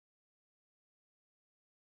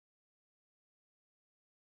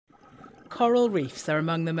Coral reefs are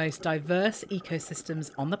among the most diverse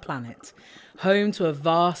ecosystems on the planet, home to a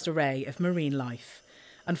vast array of marine life.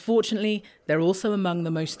 Unfortunately, they're also among the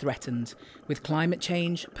most threatened, with climate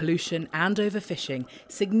change, pollution and overfishing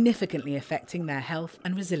significantly affecting their health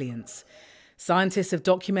and resilience. Scientists have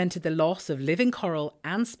documented the loss of living coral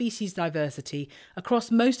and species diversity across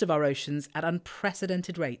most of our oceans at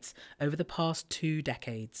unprecedented rates over the past 2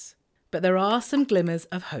 decades. But there are some glimmers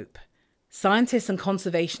of hope. Scientists and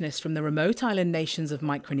conservationists from the remote island nations of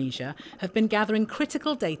Micronesia have been gathering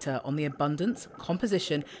critical data on the abundance,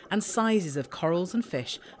 composition and sizes of corals and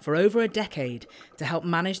fish for over a decade to help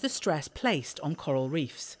manage the stress placed on coral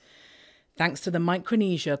reefs. Thanks to the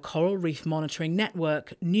Micronesia Coral Reef Monitoring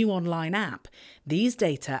Network new online app, these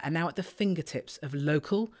data are now at the fingertips of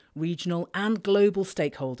local, regional and global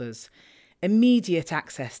stakeholders. Immediate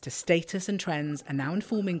access to status and trends are now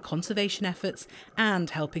informing conservation efforts and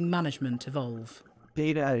helping management evolve.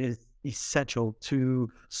 Data is essential to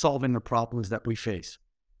solving the problems that we face.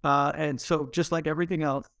 And so just like everything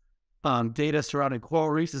else, data surrounding coral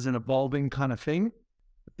reefs is an evolving kind of thing.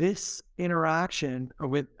 This interaction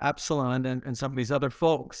with Appsilon and some of these other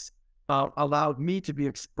folks allowed me to be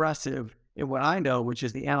expressive in what I know, which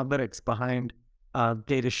is the analytics behind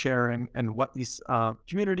data sharing and what these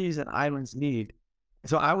communities and islands need.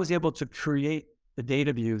 So I was able to create the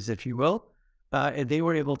data views, if you will, and they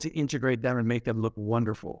were able to integrate them and make them look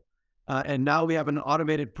wonderful. And now we have an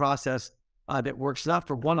automated process that works not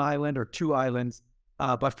for one island or 2 islands,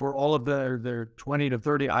 but for all of their 20 to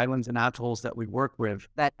 30 islands and atolls that we work with.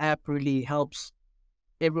 That app really helps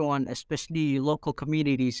everyone, especially local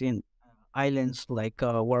communities in islands like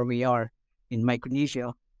where we are in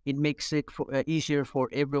Micronesia. It makes it easier for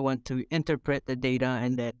everyone to interpret the data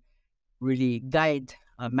and then really guide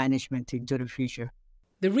management into the future.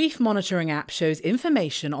 The Reef Monitoring app shows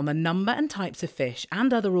information on the number and types of fish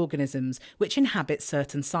and other organisms which inhabit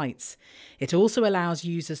certain sites. It also allows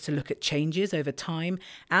users to look at changes over time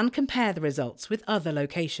and compare the results with other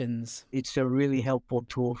locations. It's a really helpful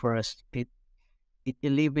tool for us. It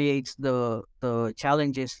alleviates the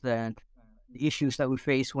challenges the issues that we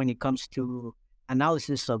face when it comes to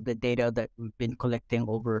analysis of the data that we've been collecting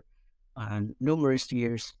over numerous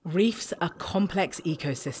years. Reefs are complex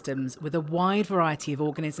ecosystems with a wide variety of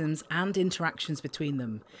organisms and interactions between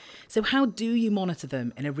them. So how do you monitor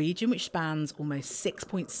them in a region which spans almost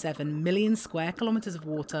 6.7 million square kilometres of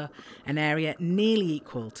water, an area nearly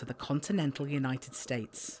equal to the continental United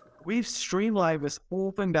States? We've streamlined this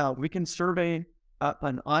whole thing down. We can survey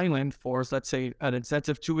an island for, let's say, an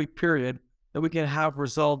intensive 2-week period, that we can have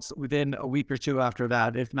results within a week or 2 after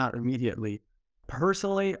that, if not immediately.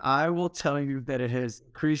 Personally, I will tell you that it has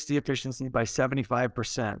increased the efficiency by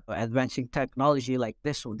 75%. Advancing technology like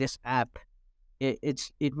this app,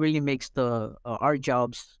 it really makes our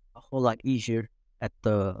jobs a whole lot easier at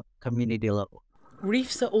the community level.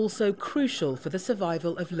 Reefs are also crucial for the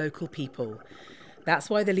survival of local people.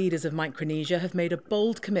 That's why the leaders of Micronesia have made a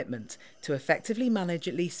bold commitment to effectively manage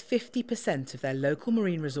at least 50% of their local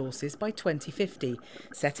marine resources by 2050,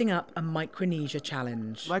 setting up a Micronesia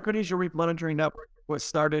challenge. Micronesia Reef Monitoring Network was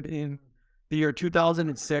started in the year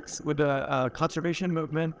 2006 with a conservation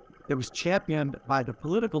movement that was championed by the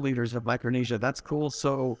political leaders of Micronesia. That's cool.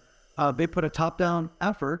 So they put a top-down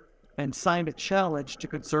effort and signed a challenge to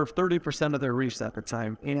conserve 30% of their reefs at the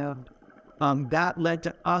time. And that led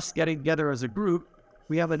to us getting together as a group.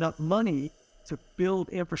 We have enough money to build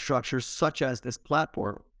infrastructure such as this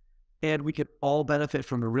platform, and we can all benefit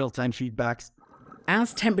from the real-time feedbacks.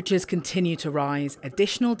 As temperatures continue to rise,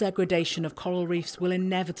 additional degradation of coral reefs will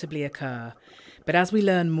inevitably occur. But as we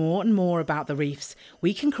learn more and more about the reefs,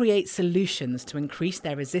 we can create solutions to increase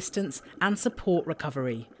their resistance and support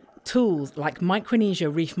recovery. Tools like Micronesia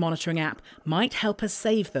Reef Monitoring app might help us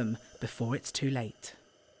save them before it's too late.